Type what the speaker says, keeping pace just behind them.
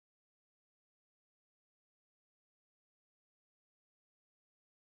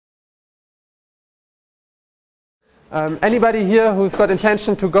Anybody here who's got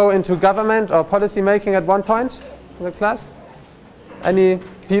intention to go into government or policy making at one point in the class? Any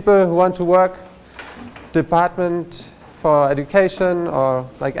people who want to work department for education, or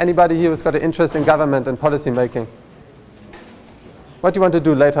like anybody here who's got an interest in government and policy making? What do you want to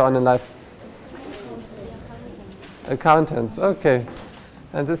do later on in life? Accountants, okay.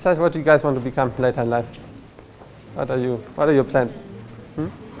 And this is what you guys want to become later in life? What are your plans?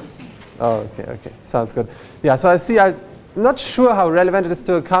 Oh, okay, sounds good. Yeah, so I see, I'm not sure how relevant it is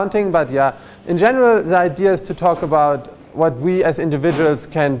to accounting, but yeah, in general, the idea is to talk about what we as individuals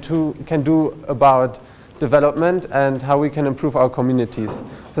can do about development and how we can improve our communities.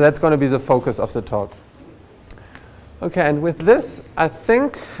 So that's going to be the focus of the talk. Okay, and with this, I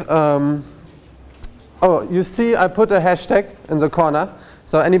think, oh, you see I put a hashtag in the corner.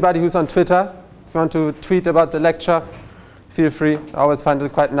 So anybody who's on Twitter, if you want to tweet about the lecture, feel free. I always find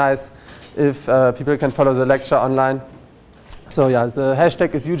it quite nice if people can follow the lecture online. So yeah, the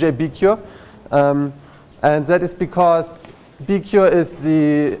hashtag is UJ BCURE. And that is because BCURE is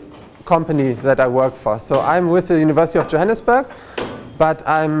the company that I work for. So I'm with the University of Johannesburg, but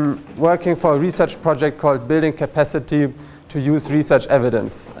I'm working for a research project called Building Capacity to Use Research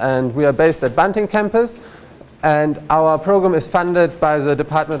Evidence. And we are based at Bunting Campus. And our program is funded by the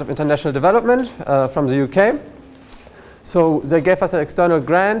Department of International Development from the UK. So they gave us an external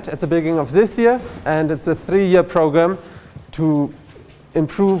grant at the beginning of this year, and it's a 3-year program to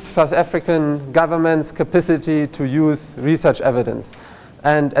improve South African government's capacity to use research evidence,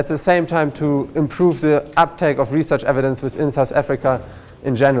 and at the same time to improve the uptake of research evidence within South Africa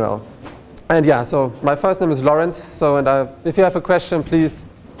in general. And yeah, so my first name is Laurenz, so if you have a question, please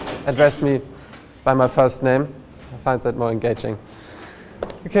address me by my first name. I find that more engaging.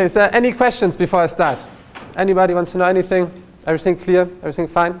 Okay, so any questions before I start? Anybody wants to know anything? Everything clear? Everything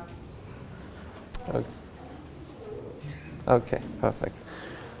fine? Okay, perfect.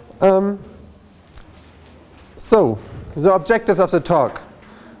 So, the objectives of the talk.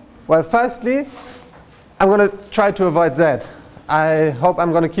 Well, firstly, I'm going to try to avoid that. I hope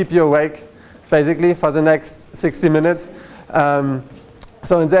I'm going to keep you awake, basically, for the next 60 minutes.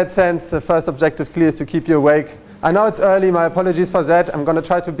 So in that sense, the first objective clear is to keep you awake. I know it's early, my apologies for that. I'm going to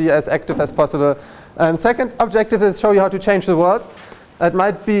try to be as active as possible. Second objective is show you how to change the world. That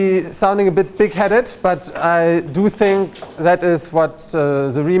might be sounding a bit big-headed, but I do think that is what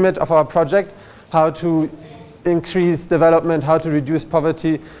the remit of our project, how to increase development, how to reduce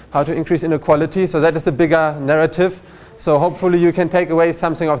poverty, how to increase inequality. So that is a bigger narrative. So hopefully you can take away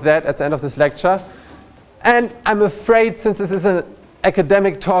something of that at the end of this lecture. And I'm afraid, since this is an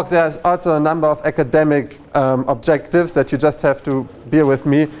academic talk, there's also a number of academic objectives that you just have to bear with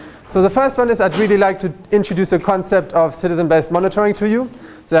me. So the first one is I'd really like to introduce a concept of citizen-based monitoring to you,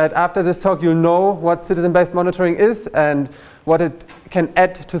 that after this talk you'll know what citizen-based monitoring is and what it can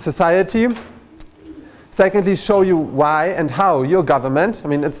add to society. Secondly, show you why and how your government, I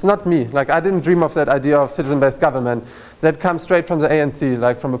mean, it's not me, like I didn't dream of that idea of citizen-based government. That comes straight from the ANC,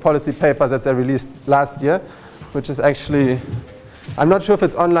 like from a policy paper that they released last year, which is actually, I'm not sure if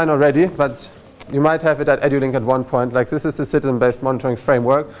it's online already, but you might have it at EduLink at one point. Like, this is the citizen-based monitoring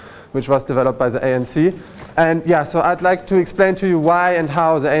framework, which was developed by the ANC. And yeah, so I'd like to explain to you why and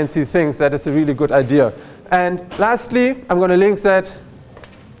how the ANC thinks that is a really good idea. And lastly, I'm going to link that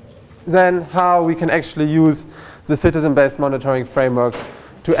then how we can actually use the citizen-based monitoring framework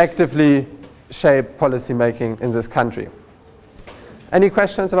to actively shape policy making in this country. Any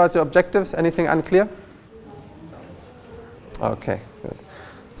questions about the objectives? Anything unclear? Okay, good.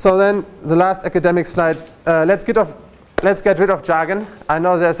 So then the last academic slide, let's get rid of jargon. I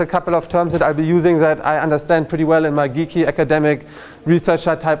know there's a couple of terms that I'll be using that I understand pretty well in my geeky academic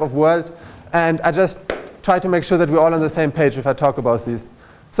researcher type of world. And I just try to make sure that we're all on the same page if I talk about these.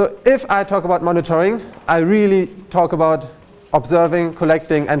 So if I talk about monitoring, I really talk about observing,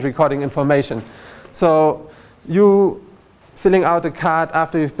 collecting, and recording information. So you filling out a card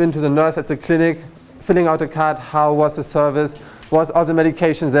after you've been to the nurse at the clinic, filling out a card, how was the service, was all the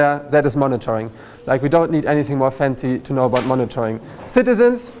medications there, that is monitoring. Like, we don't need anything more fancy to know about monitoring.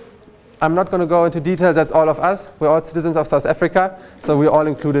 Citizens, I'm not going to go into detail, that's all of us. We're all citizens of South Africa, so we're all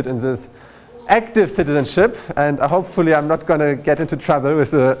included in this. Active citizenship, and hopefully I'm not going to get into trouble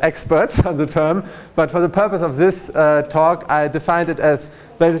with the experts on the term, but for the purpose of this talk, I defined it as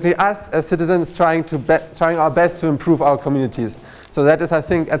basically us as citizens trying our best to improve our communities. So that is, I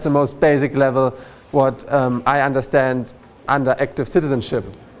think, at the most basic level what I understand under active citizenship.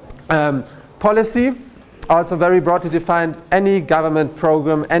 Policy, also very broadly defined, any government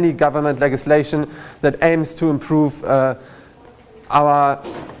program, any government legislation that aims to improve our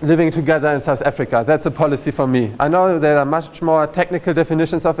living together in South Africa. That's a policy for me. I know there are much more technical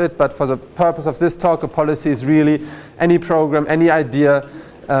definitions of it, but for the purpose of this talk, a policy is really any program, any idea,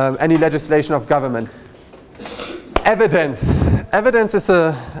 any legislation of government. Evidence. Evidence is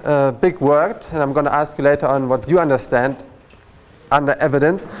a big word, and I'm going to ask you later on what you understand under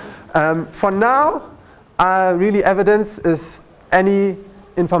evidence. For now, really evidence is any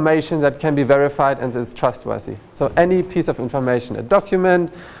information that can be verified and is trustworthy. So any piece of information, a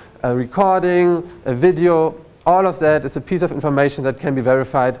document, a recording, a video, all of that is a piece of information that can be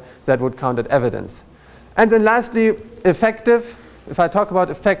verified that would count as evidence. And then lastly, effective. If I talk about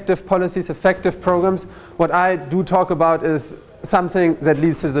effective policies, effective programs, what I do talk about is something that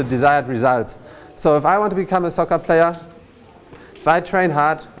leads to the desired results. So if I want to become a soccer player, if I train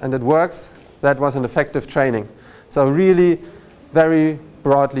hard and it works, that was an effective training. So really very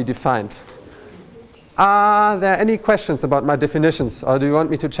broadly defined. Are there any questions about my definitions, or do you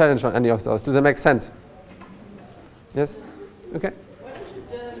want me to challenge on any of those? Do they make sense? Yes? Okay. What is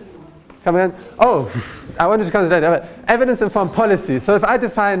the term? Come again? Oh, I wanted to come to that. Evidence-informed policy. So if I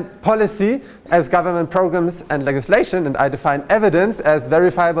define policy as government programs and legislation, and I define evidence as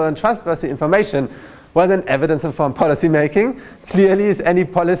verifiable and trustworthy information, well then evidence-informed policy making clearly is any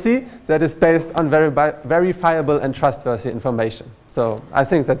policy that is based on verifiable and trustworthy information. So I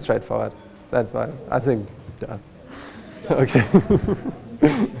think that's straightforward. That's why I think, yeah. Okay.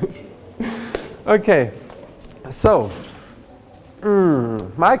 Okay. So,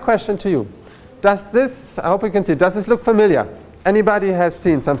 my question to you. Does this, I hope you can see, does this look familiar? Anybody has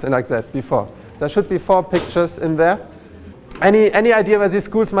seen something like that before? There should be 4 pictures in there. Any idea where these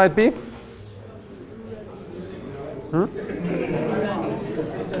schools might be?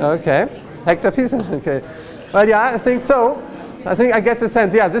 Okay. Hector Pearson. Okay. Well, yeah, I think so. I think I get the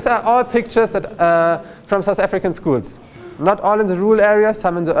sense. Yeah, these are all pictures that, from South African schools. Not all in the rural areas,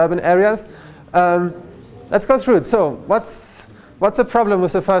 some in the urban areas. Let's go through it. So, what's the problem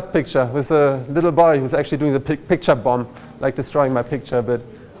with the first picture, with the little boy who's actually doing the picture bomb, like destroying my picture a bit?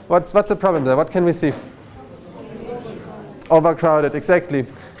 What's the problem there? What can we see? Overcrowded, exactly.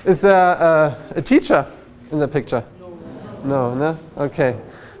 Is there a teacher in the picture? No, no? Okay.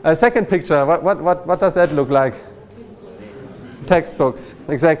 Second picture, what does that look like? Textbooks,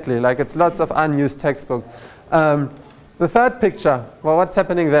 exactly. Like it's lots of unused textbook. The third picture, well, what's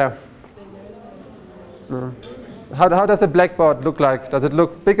happening there? No. How does a blackboard look like? Does it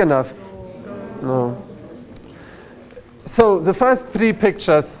look big enough? No. So the first 3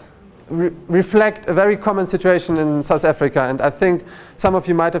 pictures reflect a very common situation in South Africa, and I think some of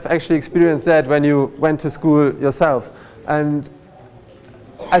you might have actually experienced that when you went to school yourself. And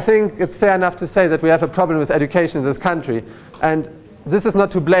I think it's fair enough to say that we have a problem with education in this country, and this is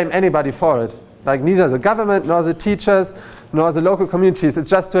not to blame anybody for it. Like neither the government, nor the teachers, nor the local communities. It's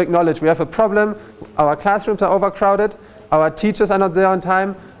just to acknowledge we have a problem. Our classrooms are overcrowded. Our teachers are not there on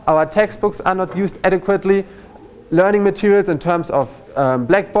time. Our textbooks are not used adequately. Learning materials in terms of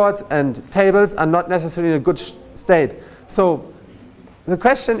blackboards and tables are not necessarily in a good state. So the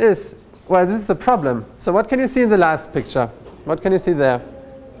question is, well, this is a problem. So what can you see in the last picture? What can you see there?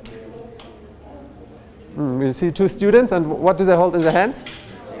 You see 2 students, and what do they hold in their hands?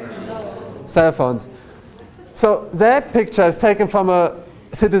 Cell phones. So that picture is taken from a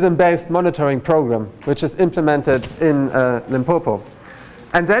citizen-based monitoring program, which is implemented in Limpopo.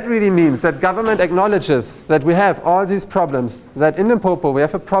 And that really means that government acknowledges that we have all these problems, that in Limpopo we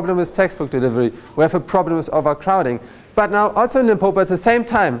have a problem with textbook delivery, we have a problem with overcrowding. But now also in Limpopo at the same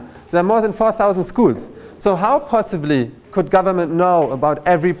time, there are more than 4,000 schools. So how possibly could government know about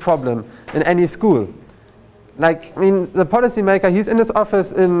every problem in any school? Like, I mean, the policymaker, he's in his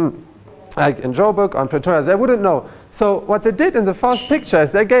office in Joburg or in Pretoria, they wouldn't know. So what they did in the first picture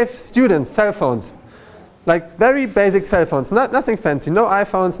is they gave students cell phones, like very basic cell phones, nothing fancy, no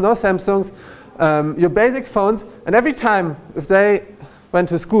iPhones, no Samsungs, your basic phones, and every time if they went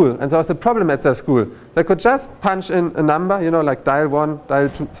to school and there was a problem at their school, they could just punch in a number, you know, like dial 1, dial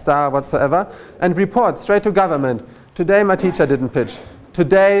 2, star, whatsoever, and report straight to government. Today my teacher didn't pitch.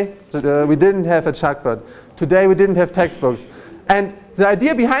 Today we didn't have a chalkboard. Today we didn't have textbooks. And the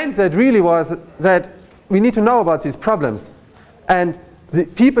idea behind that really was that we need to know about these problems. And the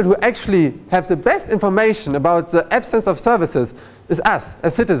people who actually have the best information about the absence of services is us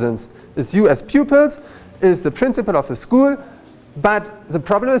as citizens, is you as pupils, is the principal of the school. But the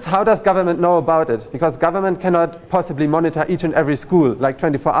problem is, how does government know about it? Because government cannot possibly monitor each and every school like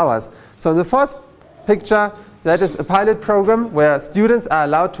 24 hours. So in the first picture, that is a pilot program where students are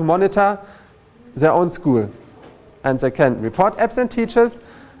allowed to monitor their own school. And they can report absent teachers,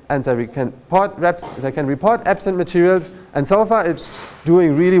 and they can report absent materials, and so far it's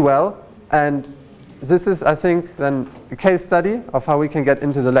doing really well. And this is, I think, then a case study of how we can get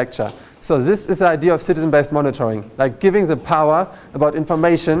into the lecture. So this is the idea of citizen-based monitoring, like giving the power about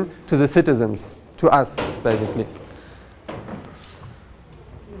information to the citizens, to us, basically.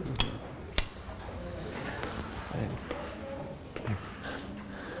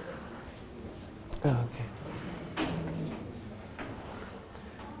 Okay.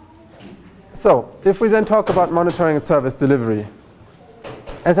 So, if we then talk about monitoring and service delivery,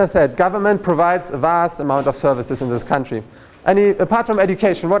 as I said, government provides a vast amount of services in this country. Apart from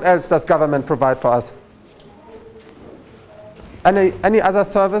education, what else does government provide for us? Any other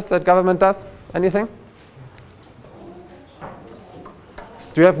service that government does? Anything?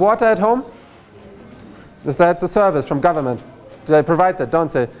 Do you have water at home? That's a service from government. They provide that,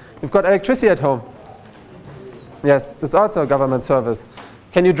 don't they? You've got electricity at home. Yes, it's also a government service.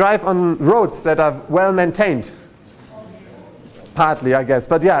 Can you drive on roads that are well maintained? Partly, I guess.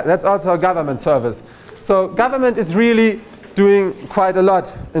 But yeah, that's also a government service. So government is really doing quite a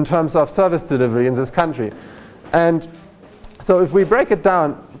lot in terms of service delivery in this country. And so if we break it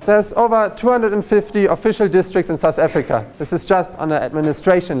down, there's over 250 official districts in South Africa. This is just on an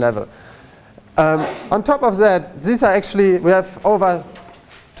administration level. On top of that, these are actually, we have over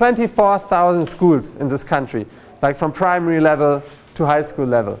 24,000 schools in this country, like from primary level to high school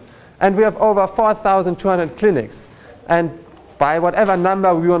level. And we have over 4,200 clinics. And by whatever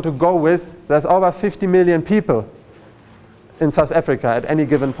number we want to go with, there's over 50 million people in South Africa at any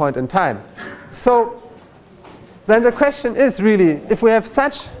given point in time. So then the question is really, if we have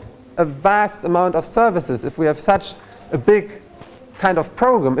such a vast amount of services, if we have such a big kind of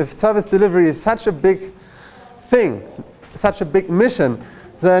program, if service delivery is such a big thing, such a big mission,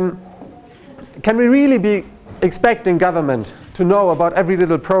 then can we really be expecting government to know about every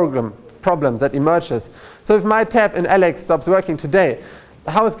little problem that emerges? So if my tab in Alex stops working today,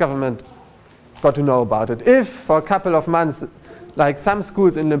 how is government got to know about it? If for a couple of months, like some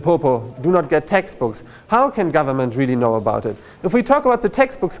schools in Limpopo do not get textbooks, how can government really know about it? If we talk about the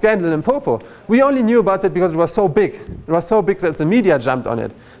textbook scandal in Limpopo, we only knew about it because it was so big. It was so big that the media jumped on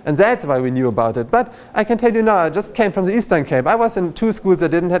it. And that's why we knew about it. But I can tell you now, I just came from the Eastern Cape. I was in 2 schools that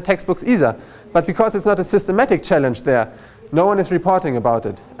didn't have textbooks either. But because it's not a systematic challenge there, no one is reporting about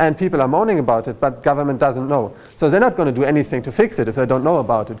it. And people are moaning about it, but government doesn't know. So they're not going to do anything to fix it if they don't know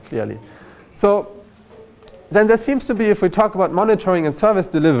about it clearly. So then there seems to be, if we talk about monitoring and service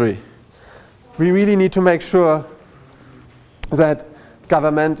delivery, we really need to make sure that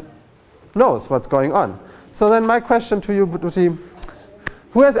government knows what's going on. So then my question to you would be,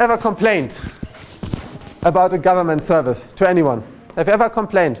 who has ever complained about a government service to anyone? Have you ever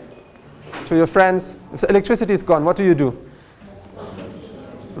complained to your friends? If the electricity is gone, what do you do?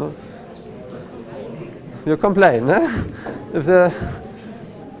 No? You complain. Eh?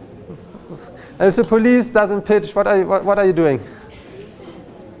 If the police doesn't pitch, what are you doing?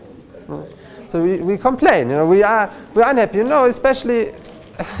 So we complain. You know, we're unhappy. You know, especially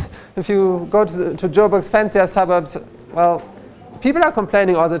if you go to Joburg's fancier suburbs. Well, people are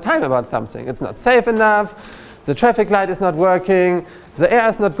complaining all the time about something. It's not safe enough. The traffic light is not working. The air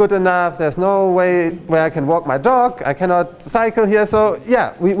is not good enough. There's no way where I can walk my dog. I cannot cycle here. So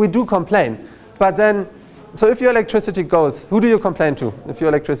yeah, we do complain. But then, so if your electricity goes, who do you complain to if your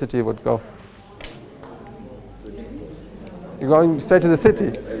electricity would go? You're going straight to the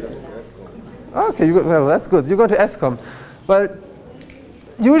city. Okay, well, that's good. You go to ESCOM. Well,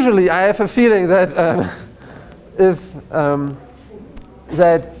 usually I have a feeling that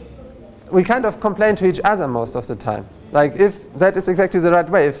that we kind of complain to each other most of the time. Like if that is exactly the right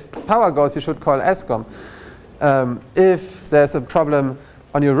way. If power goes, you should call ESCOM. If there's a problem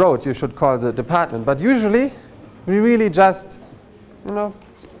on your road, you should call the department. But usually, we really just, you know,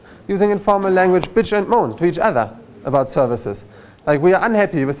 using informal language, bitch and moan to each other about services. Like we are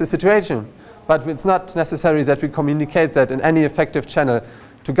unhappy with the situation, but it's not necessary that we communicate that in any effective channel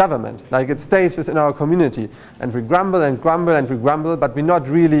to government. Like it stays within our community, and we grumble and grumble and we grumble, but we're not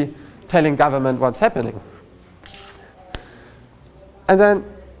really telling government what's happening. And then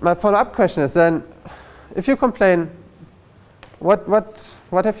my follow-up question is then, if you complain, what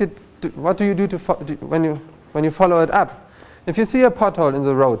do you do when you follow it up? If you see a pothole in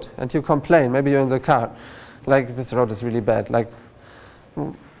the road and you complain, maybe you're in the car, like this road is really bad, like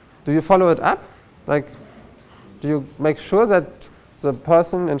do you follow it up? Like do you make sure that the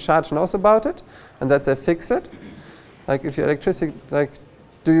person in charge knows about it and that they fix it? Like if your electricity, like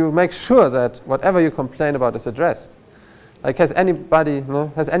do you make sure that whatever you complain about is addressed? Like has anybody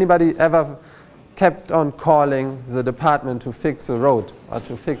ever kept on calling the department to fix a road or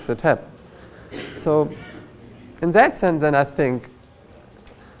to fix a tap. So in that sense, then I think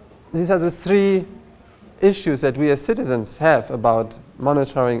these are the three issues that we as citizens have about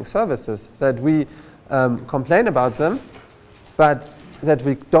monitoring services, that we complain about them, but that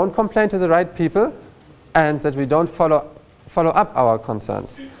we don't complain to the right people, and that we don't follow up our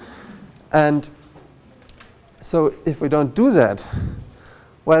concerns. And so if we don't do that,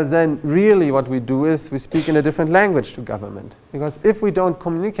 well, then really what we do is we speak in a different language to government. Because if we don't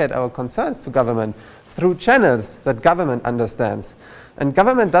communicate our concerns to government through channels that government understands, and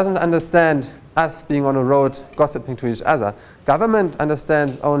government doesn't understand us being on a road gossiping to each other. Government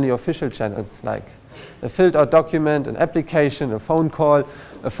understands only official channels, like a filled out document, an application, a phone call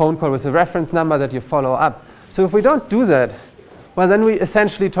with a reference number that you follow up. So if we don't do that, well, then we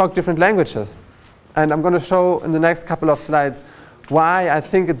essentially talk different languages. And I'm going to show in the next couple of slides why I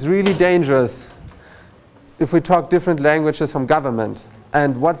think it's really dangerous if we talk different languages from government,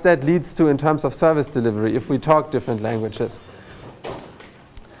 and what that leads to in terms of service delivery if we talk different languages.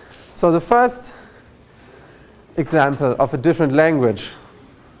 So the first example of a different language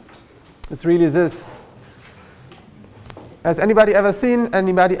is really this. Has anybody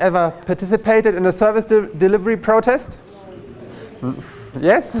ever participated in a service delivery protest?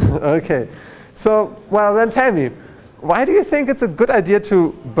 Yes? Okay. So, well, then tell me, why do you think it's a good idea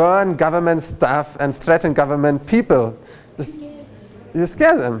to burn government staff and threaten government people? You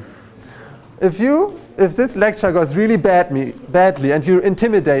scare them. If this lecture goes really badly and you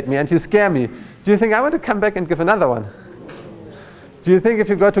intimidate me and you scare me, do you think I want to come back and give another one? Do you think if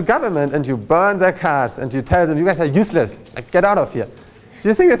you go to government and you burn their cars and you tell them, you guys are useless, like, get out of here, do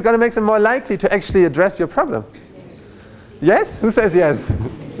you think it's going to make them more likely to actually address your problem? Yes? Who says yes?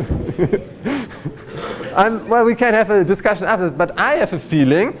 Well, we can have a discussion after this, but I have a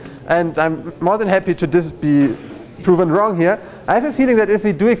feeling, and I'm more than happy to be proven wrong here, I have a feeling that if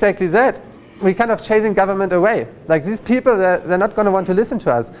we do exactly that, we're kind of chasing government away. Like, these people, they're not going to want to listen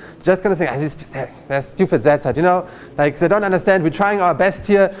to us. They're just going to think, they're stupid, that side, you know? Like, they don't understand, we're trying our best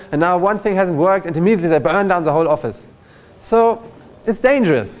here, and now one thing hasn't worked, and immediately they burn down the whole office. So it's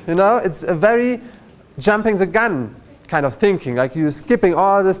dangerous, you know? It's a very jumping the gun kind of thinking. Like, you're skipping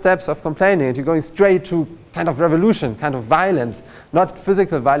all the steps of complaining, and you're going straight to kind of revolution, kind of violence. Not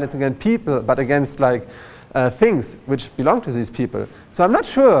physical violence against people, but against, like, things which belong to these people. So I'm not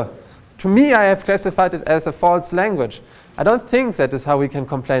sure. To me, I have classified it as a false language. I don't think that is how we can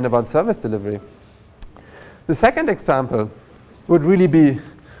complain about service delivery. The second example would really be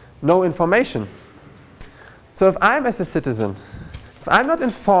no information. So if I'm, as a citizen, if I'm not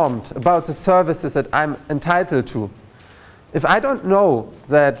informed about the services that I'm entitled to, if I don't know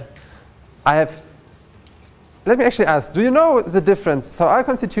that I have... Let me actually ask, do you know the difference? So our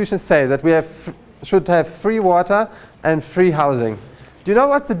constitutions say that we should have free water and free housing. Do you know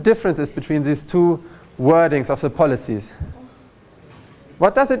what the difference is between these two wordings of the policies?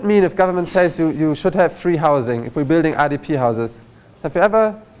 What does it mean if government says you should have free housing if we're building RDP houses? Have you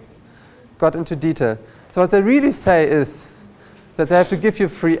ever got into detail? So what they really say is that they have to give you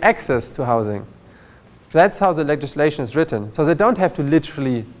free access to housing. That's how the legislation is written. So they don't have to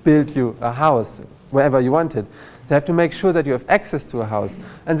literally build you a house wherever you want it. They have to make sure that you have access to a house.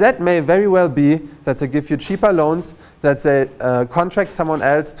 And that may very well be that they give you cheaper loans, that they contract someone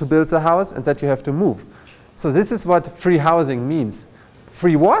else to build the house, and that you have to move. So this is what free housing means.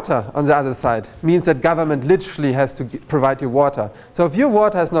 Free water, on the other side, means that government literally has to provide you water. So if your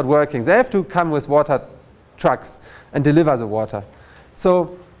water is not working, they have to come with water trucks and deliver the water.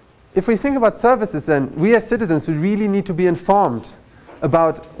 So if we think about services, then we as citizens, we really need to be informed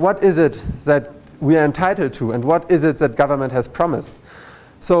about what is it that we are entitled to and what is it that government has promised.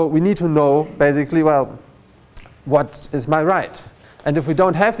 So we need to know, basically, well, what is my right? And if we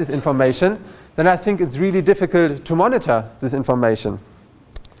don't have this information, then I think it's really difficult to monitor this information.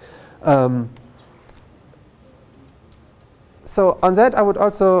 So on that, I would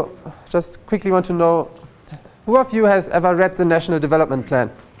also just quickly want to know, who of you has ever read the National Development Plan?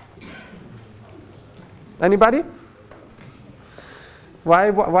 Anybody?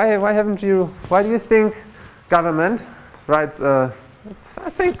 Why haven't you? Why do you think government writes a, I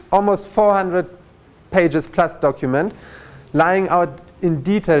think, almost 400 pages plus document, laying out in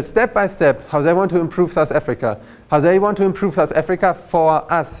detail, step by step, how they want to improve South Africa, how they want to improve South Africa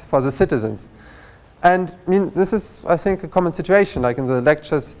for us, for the citizens? And I mean, this is, I think, a common situation, like in the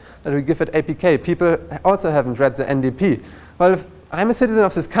lectures that we give at APK. People also haven't read the NDP. Well, if I'm a citizen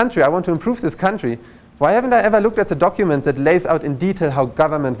of this country, I want to improve this country, why haven't I ever looked at the document that lays out in detail how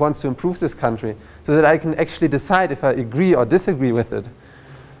government wants to improve this country, so that I can actually decide if I agree or disagree with it?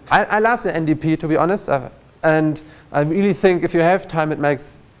 I love the NDP, to be honest, and I really think if you have time, it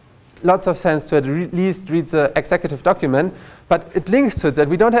makes lots of sense to at least read the executive document, but it links to it that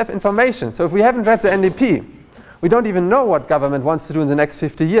we don't have information. So if we haven't read the NDP, we don't even know what government wants to do in the next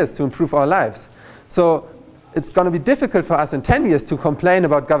 50 years to improve our lives. So it's going to be difficult for us in 10 years to complain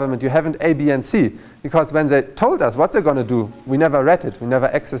about government. You haven't A, B, and C, because when they told us what they're going to do, we never read it. We never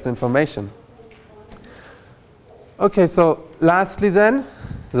accessed information. Okay, so lastly then,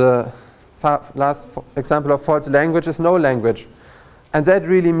 the last example of false language is no language. And that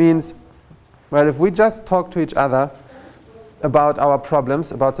really means, well, if we just talk to each other about our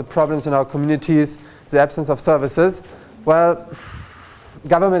problems, about the problems in our communities, the absence of services, well,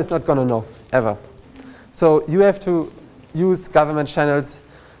 government is not going to know, ever. So you have to use government channels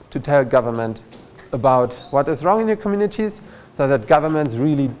to tell government about what is wrong in your communities so that government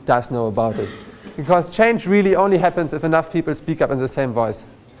really does know about it. Because change really only happens if enough people speak up in the same voice.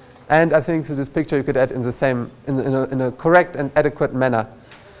 And I think to this picture you could add in the same, in a correct and adequate manner.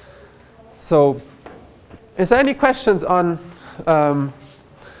 So, is there any questions on the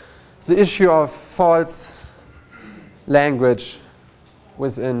issue of false language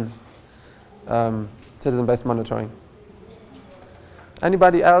within citizen-based monitoring?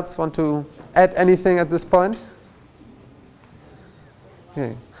 Anybody else want to add anything at this point?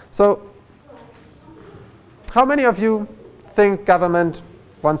 Okay. So, how many of you think government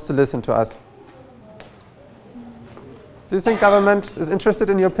wants to listen to us? Do you think government is interested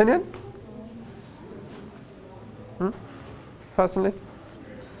in your opinion? Personally?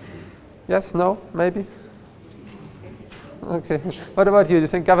 Yes, no, maybe? Okay. What about you? Do you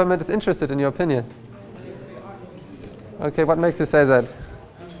think government is interested in your opinion? Okay, what makes you say that?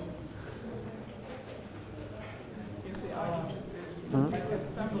 Yes, they are interested. At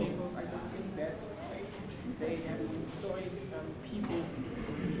some levels, I just think that they have employed people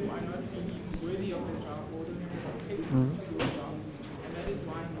who are not really worthy of the job or don't have paid to do the jobs. And that is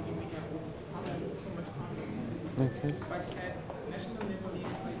why we may have all this problem, so much problem. Okay. But at national level,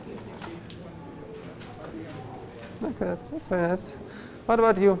 yes, I think they want to listen to us, but we have to. Okay, that's very nice. What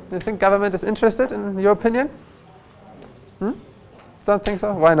about you? Do you think government is interested in your opinion? Don't think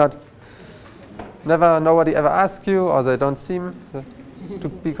so? Why not? Nobody ever asks you, or they don't seem to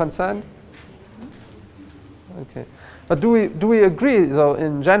be concerned? Okay. But do we agree, though,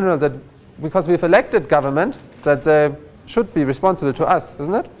 in general, that because we've elected government, that they should be responsible to us,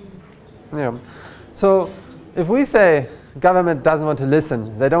 isn't it? Yeah. So if we say government doesn't want to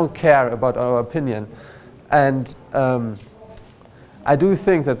listen, they don't care about our opinion, and I do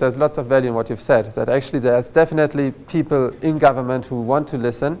think that there's lots of value in what you've said, that actually there's definitely people in government who want to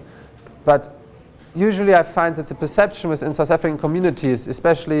listen, but usually I find that the perception within South African communities,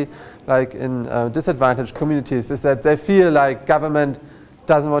 especially like in disadvantaged communities, is that they feel like government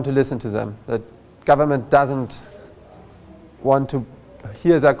doesn't want to listen to them, that government doesn't want to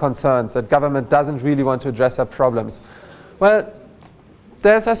hear their concerns, that government doesn't really want to address their problems. Well,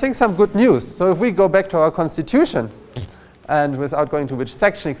 there's, I think, some good news. So if we go back to our constitution, and without going to which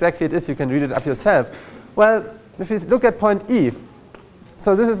section exactly it is, you can read it up yourself. Well, if you look at point E,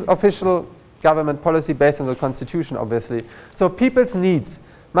 so this is official government policy based on the constitution, obviously. So people's needs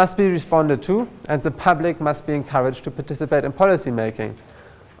must be responded to, and the public must be encouraged to participate in policy making.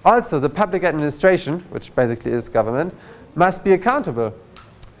 Also, the public administration, which basically is government, must be accountable.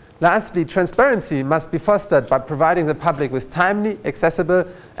 Lastly, transparency must be fostered by providing the public with timely, accessible,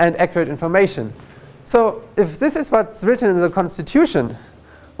 and accurate information. So if this is what's written in the Constitution,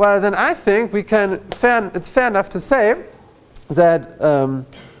 well, then I think we can it's fair enough to say that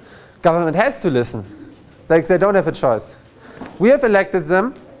government has to listen. Like, they don't have a choice. We have elected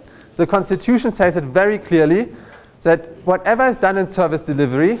them. The Constitution says it very clearly that whatever is done in service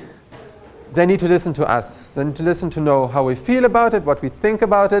delivery, they need to listen to us. They need to listen to know how we feel about it, what we think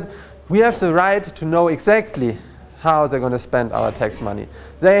about it. We have the right to know exactly how they're going to spend our tax money.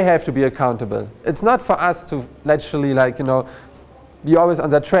 They have to be accountable. It's not for us to literally, like, you know, be always on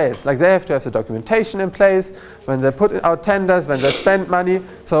their trails. Like, they have to have the documentation in place when they put out tenders, when they spend money.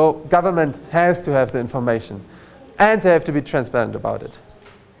 So government has to have the information. And they have to be transparent about it.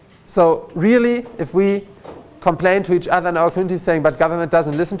 So really, if we complain to each other in our community saying, but government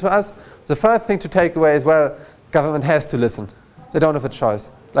doesn't listen to us, the first thing to take away is, well, government has to listen. They don't have a choice.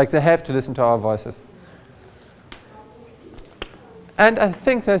 Like, they have to listen to our voices. And I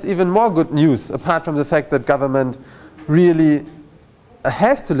think there's even more good news, apart from the fact that government really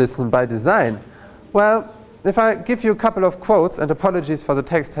has to listen by design. Well, if I give you a couple of quotes, and apologies for the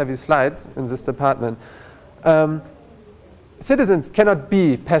text-heavy slides in this department, citizens cannot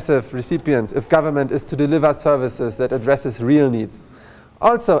be passive recipients if government is to deliver services that addresses real needs.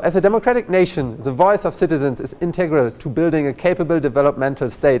 Also, as a democratic nation, the voice of citizens is integral to building a capable developmental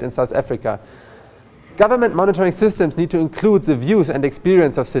state in South Africa. Government monitoring systems need to include the views and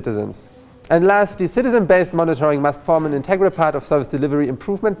experience of citizens. And lastly, citizen-based monitoring must form an integral part of service delivery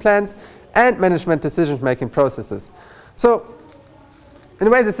improvement plans and management decision-making processes. So, in a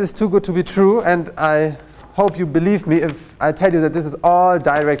way, this is too good to be true, and I hope you believe me if I tell you that this is all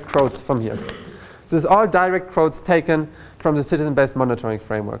direct quotes from here. This is all direct quotes taken from the citizen-based monitoring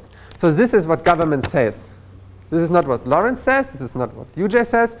framework. So this is what government says. This is not what Laurenz says. This is not what UJ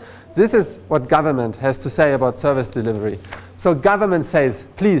says. This is what government has to say about service delivery. So government says,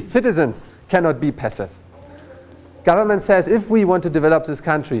 please, citizens cannot be passive. Government says, if we want to develop this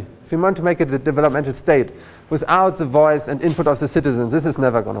country, if we want to make it a developmental state, without the voice and input of the citizens, this is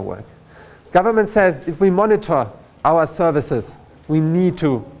never going to work. Government says, if we monitor our services, we need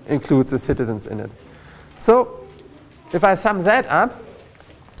to include the citizens in it. So, if I sum that up,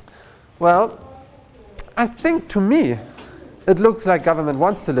 well, I think to me, it looks like government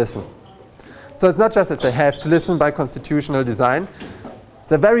wants to listen. So it's not just that they have to listen by constitutional design.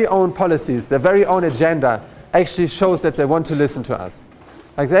 Their very own policies, their very own agenda actually shows that they want to listen to us.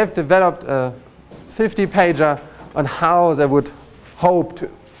 Like they've developed a 50-pager on how they would hope to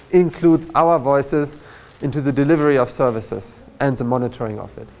include our voices into the delivery of services and the monitoring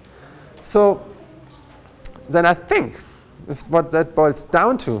of it. So then I think what that boils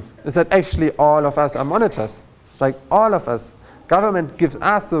down to is that actually all of us are monitors. Like all of us. Government gives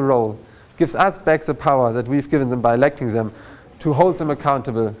us a role, gives us back the power that we've given them by electing them to hold them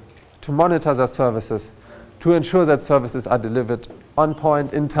accountable, to monitor their services, to ensure that services are delivered on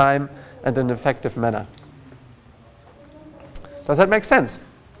point, in time, and in an effective manner. Does that make sense?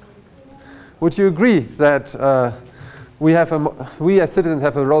 Would you agree that we as citizens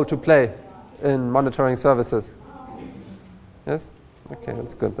have a role to play in monitoring services? Yes? Okay,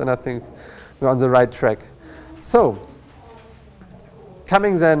 that's good. Then I think we're on the right track. So,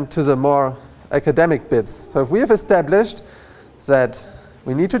 coming then to the more academic bits. So if we have established that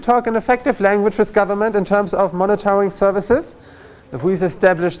we need to talk in effective language with government in terms of monitoring services, if we've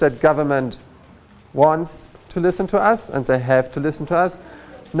established that government wants to listen to us and they have to listen to us,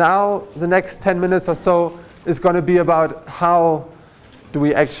 now the next 10 minutes or so is going to be about how do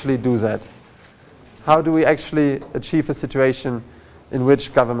we actually do that? How do we actually achieve a situation in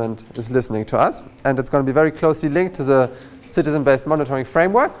which government is listening to us? And it's going to be very closely linked to the citizen-based monitoring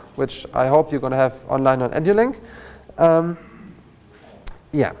framework, which I hope you're going to have online on EduLink.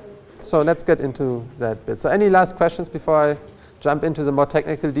 Yeah, so let's get into that bit. So any last questions before I jump into the more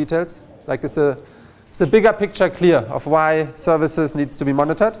technical details? Like is the bigger picture clear of why services needs to be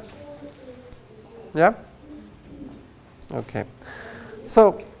monitored? Yeah? Okay.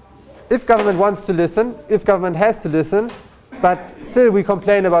 So if government wants to listen, if government has to listen, but still we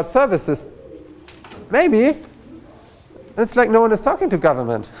complain about services, maybe it's like no one is talking to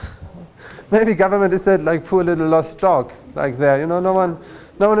government. Maybe government is that like poor little lost dog, like there, you know, no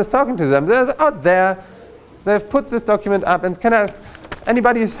one is talking to them. They're out there, they've put this document up, and can I ask,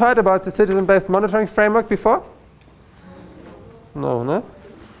 anybody who's heard about the citizen-based monitoring framework before? No, no?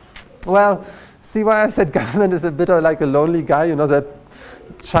 Well, see why I said government is a bit of like a lonely guy, you know, that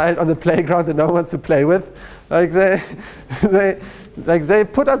child on the playground that no one wants to play with. Like they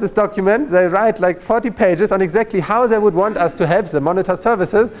put out this document, they write like 40 pages on exactly how they would want us to help them monitor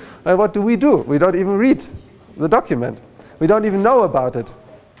services. Well, what do? We don't even read the document. We don't even know about it.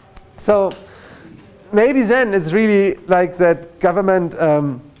 So maybe then it's really like that government,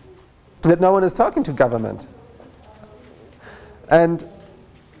 that no one is talking to government. And,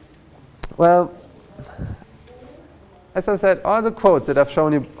 well, as I said, all the quotes that I've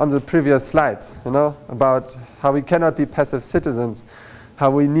shown you on the previous slides, you know, about how we cannot be passive citizens, how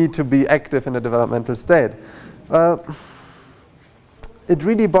we need to be active in a developmental state. Well, it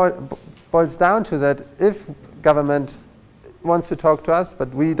really boils down to that if government wants to talk to us,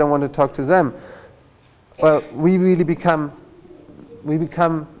 but we don't want to talk to them, well, we really become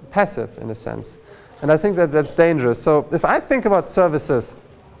passive in a sense. And I think that that's dangerous. So if I think about services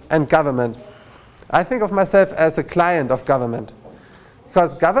and government, I think of myself as a client of government.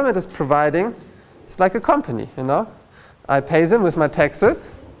 Because government is providing, it's like a company, you know. I pay them with my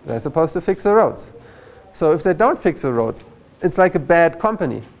taxes, they're supposed to fix the roads. So if they don't fix the road, it's like a bad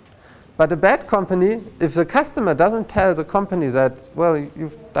company. But a bad company, if the customer doesn't tell the company that, well,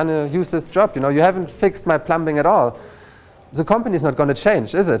 you've done a useless job, you know, you haven't fixed my plumbing at all, the company is not going to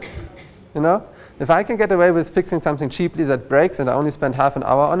change, is it? You know? If I can get away with fixing something cheaply that breaks and I only spend half an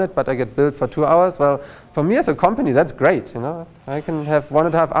hour on it, but I get billed for 2 hours, well, for me as a company, that's great, you know. I can have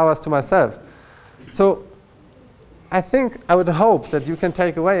 1.5 hours to myself. So I think I would hope that you can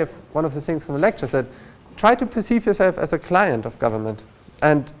take away one of the things from the lectures, that try to perceive yourself as a client of government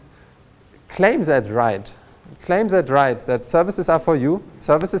and claim that right. Claim that right, that services are for you,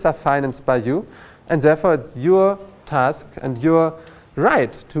 services are financed by you, and therefore it's your task and your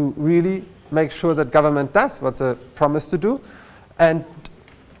right to really make sure that government does what they promised to do. And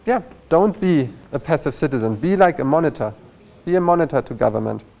yeah, don't be a passive citizen. Be like a monitor. Be a monitor to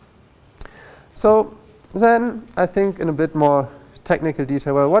government. So then I think in a bit more technical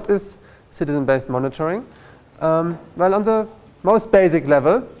detail, well, what is citizen-based monitoring? Well, on the most basic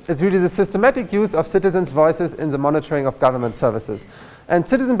level, it's really the systematic use of citizens' voices in the monitoring of government services. And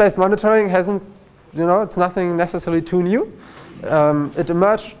citizen-based monitoring hasn't, it's nothing necessarily too new. It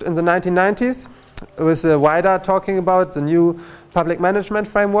emerged in the 1990s with WIDA talking about the new public management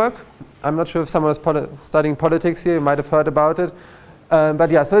framework. I'm not sure if someone is studying politics here, you might have heard about it. But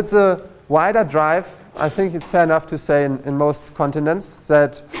yeah, so it's a wider drive. I think it's fair enough to say in most continents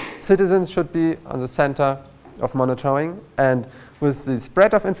that citizens should be on the center of monitoring. And with the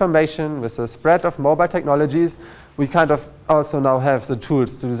spread of information, with the spread of mobile technologies, we kind of also now have the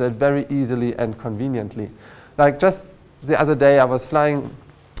tools to do that very easily and conveniently. Like just the other day, I was flying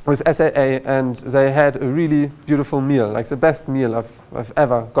with SAA, and they had a really beautiful meal, like the best meal I've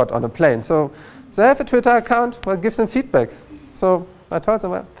ever got on a plane. So they have a Twitter account, well, give them feedback. So I told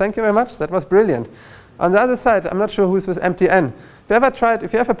them, well, thank you very much, that was brilliant. On the other side, I'm not sure who's with MTN.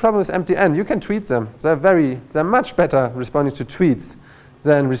 If you have a problem with MTN, you can tweet them. They're much better responding to tweets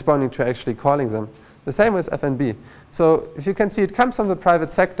than responding to actually calling them. The same with FNB. So if you can see, it comes from the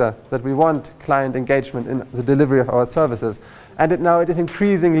private sector that we want client engagement in the delivery of our services. And now it is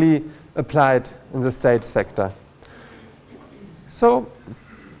increasingly applied in the state sector. So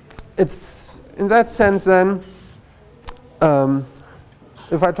it's in that sense then,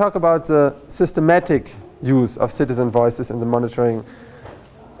 if I talk about the systematic use of citizen voices in the monitoring,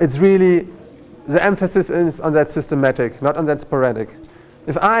 it's really, the emphasis is on that systematic, not on that sporadic.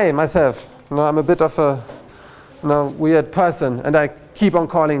 If I, myself, I'm a bit of a weird person, and I keep on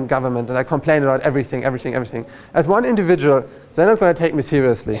calling government, and I complain about everything. As one individual, they're not going to take me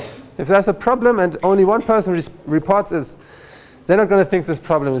seriously. If there's a problem and only one person reports it, they're not going to think this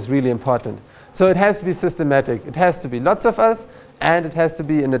problem is really important. So it has to be systematic. It has to be lots of us, and it has to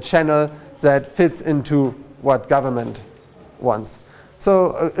be in a channel that fits into what government wants.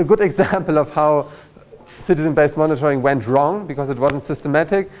 So a good example of how citizen-based monitoring went wrong because it wasn't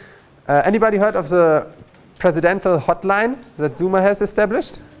systematic. Anybody heard of the presidential hotline that Zuma has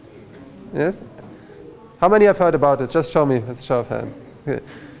established? Yes? How many have heard about it? Just show me with a show of hands. Okay.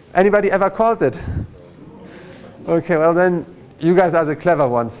 Anybody ever called it? Okay, well then you guys are the clever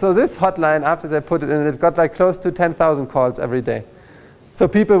ones. So this hotline, after they put it in, it got like close to 10,000 calls every day. So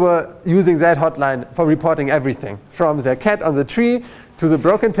people were using that hotline for reporting everything, from their cat on the tree to the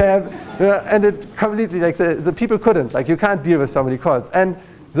broken tab, and it completely, like the people couldn't, like you can't deal with so many calls. And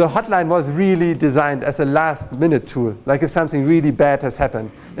the hotline was really designed as a last-minute tool, like if something really bad has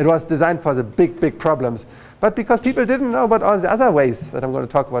happened. It was designed for the big problems. But because people didn't know about all the other ways that I'm going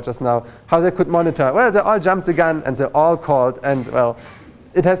to talk about just now, how they could monitor, well, they all jumped the gun and they all called, and well,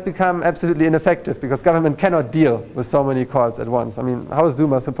 it has become absolutely ineffective because government cannot deal with so many calls at once. I mean, how is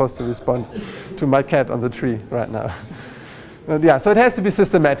Zuma supposed to respond to my cat on the tree right now? Yeah, so it has to be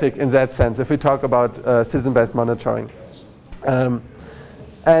systematic in that sense if we talk about citizen-based monitoring.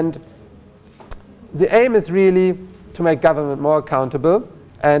 And the aim is really to make government more accountable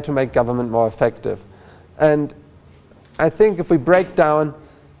and to make government more effective. And I think if we break down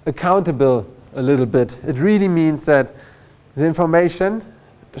accountable a little bit, it really means that the information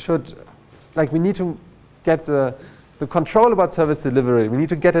should, like we need to get the control about service delivery. We need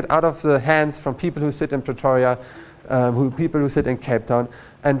to get it out of the hands from people who sit in Pretoria, people who sit in Cape Town,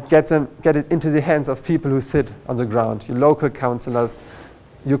 and get it into the hands of people who sit on the ground, your local councillors,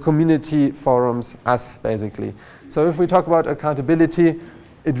 your community forums, us basically. So if we talk about accountability,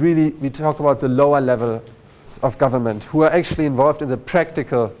 we talk about the lower levels of government who are actually involved in the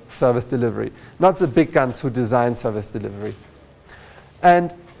practical service delivery, not the big guns who design service delivery.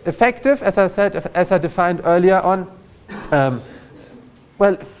 And effective, as I said, as I defined earlier on,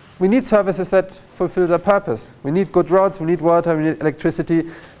 well, we need services that fulfill their purpose. We need good roads, we need water, we need electricity.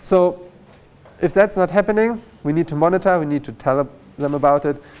 So if that's not happening, we need to monitor, we need to tell them about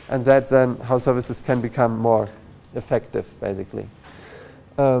it, and that's then how services can become more effective, basically.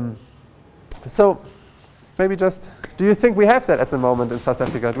 So maybe just, do you think we have that at the moment in South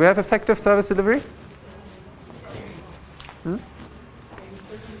Africa? Do we have effective service delivery?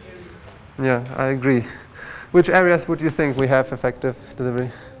 Yeah, I agree. Which areas would you think we have effective delivery?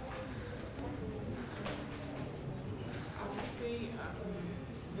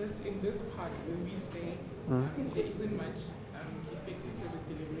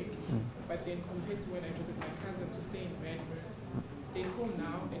 again, compared to when I visit my cousins who stay in Vancouver, they home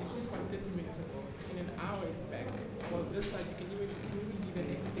now, and it's just 30 minutes ago. In an hour, it's back. Well, this side, you can even leave the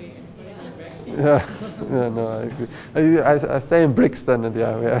next day, and it's not even back. Yeah, no, I agree. I stay in Brixton, and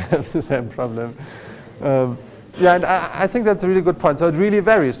yeah, we have the same problem. Yeah, and I think that's a really good point. So it really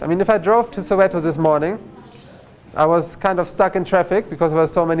varies. I mean, if I drove to Soweto this morning, I was kind of stuck in traffic because there were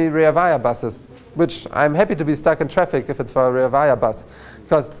so many Rear Via buses, which I'm happy to be stuck in traffic if it's for a Rear Via bus,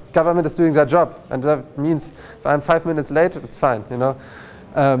 because government is doing their job, and that means if I'm 5 minutes late, it's fine, you know.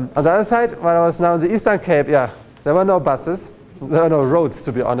 On the other side, when I was now in the Eastern Cape, yeah, there were no buses, there were no roads,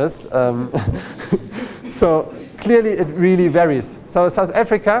 to be honest. So clearly it really varies. So South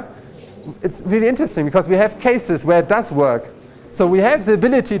Africa, it's really interesting because we have cases where it does work. So we have the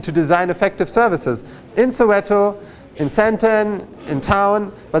ability to design effective services in Soweto, in Sandton, in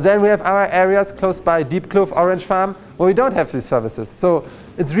town, but then we have our areas close by Deep Kloof Orange Farm where we don't have these services. So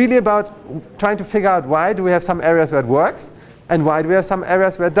it's really about trying to figure out why do we have some areas where it works and why do we have some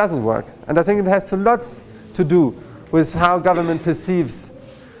areas where it doesn't work. And I think it has lots to do with how government perceives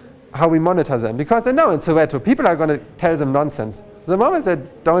how we monitor them. Because they know in Soweto, people are going to tell them nonsense. The moment they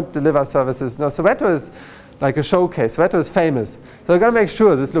don't deliver services, no, Soweto is like a showcase. Soweto is famous. So they're going to make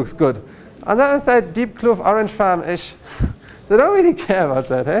sure this looks good. On the other side, Deep Kloof Orange Farm-ish, they don't really care about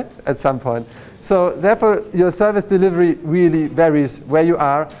that at some point. So therefore, your service delivery really varies where you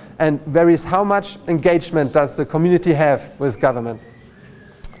are and varies how much engagement does the community have with government.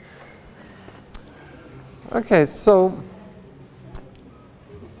 Okay, so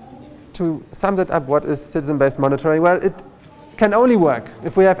to sum that up, what is citizen-based monitoring? Well, it can only work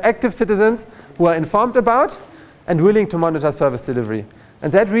if we have active citizens who are informed about and willing to monitor service delivery.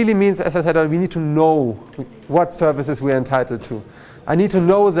 And that really means, as I said, we need to know what services we are entitled to. I need to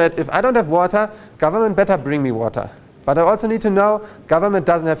know that if I don't have water, government better bring me water. But I also need to know government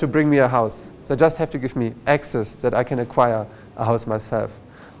doesn't have to bring me a house. They just have to give me access that I can acquire a house myself.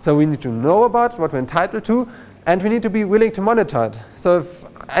 So we need to know about what we're entitled to, and we need to be willing to monitor it. So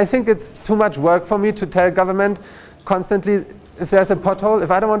I think it's too much work for me to tell government constantly if there's a pothole,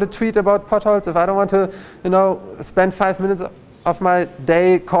 if I don't want to tweet about potholes, if I don't want to, you know, spend 5 minutes of my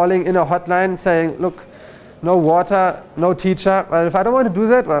day calling in a hotline saying, look, no water, no teacher. Well, if I don't want to do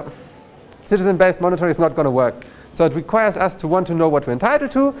that, well, citizen-based monitoring is not going to work. So it requires us to want to know what we're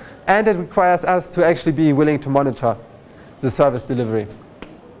entitled to, and it requires us to actually be willing to monitor the service delivery.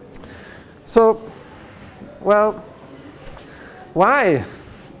 So, well, why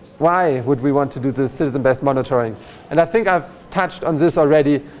would we want to do this citizen-based monitoring? And I think I've touched on this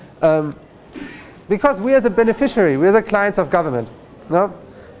already. Because we as a beneficiary, we are the clients of government. No?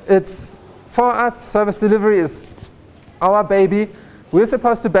 It's, for us, service delivery is our baby. We're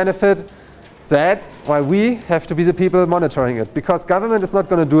supposed to benefit. That's why we have to be the people monitoring it, because government is not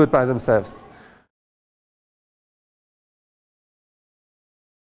going to do it by themselves.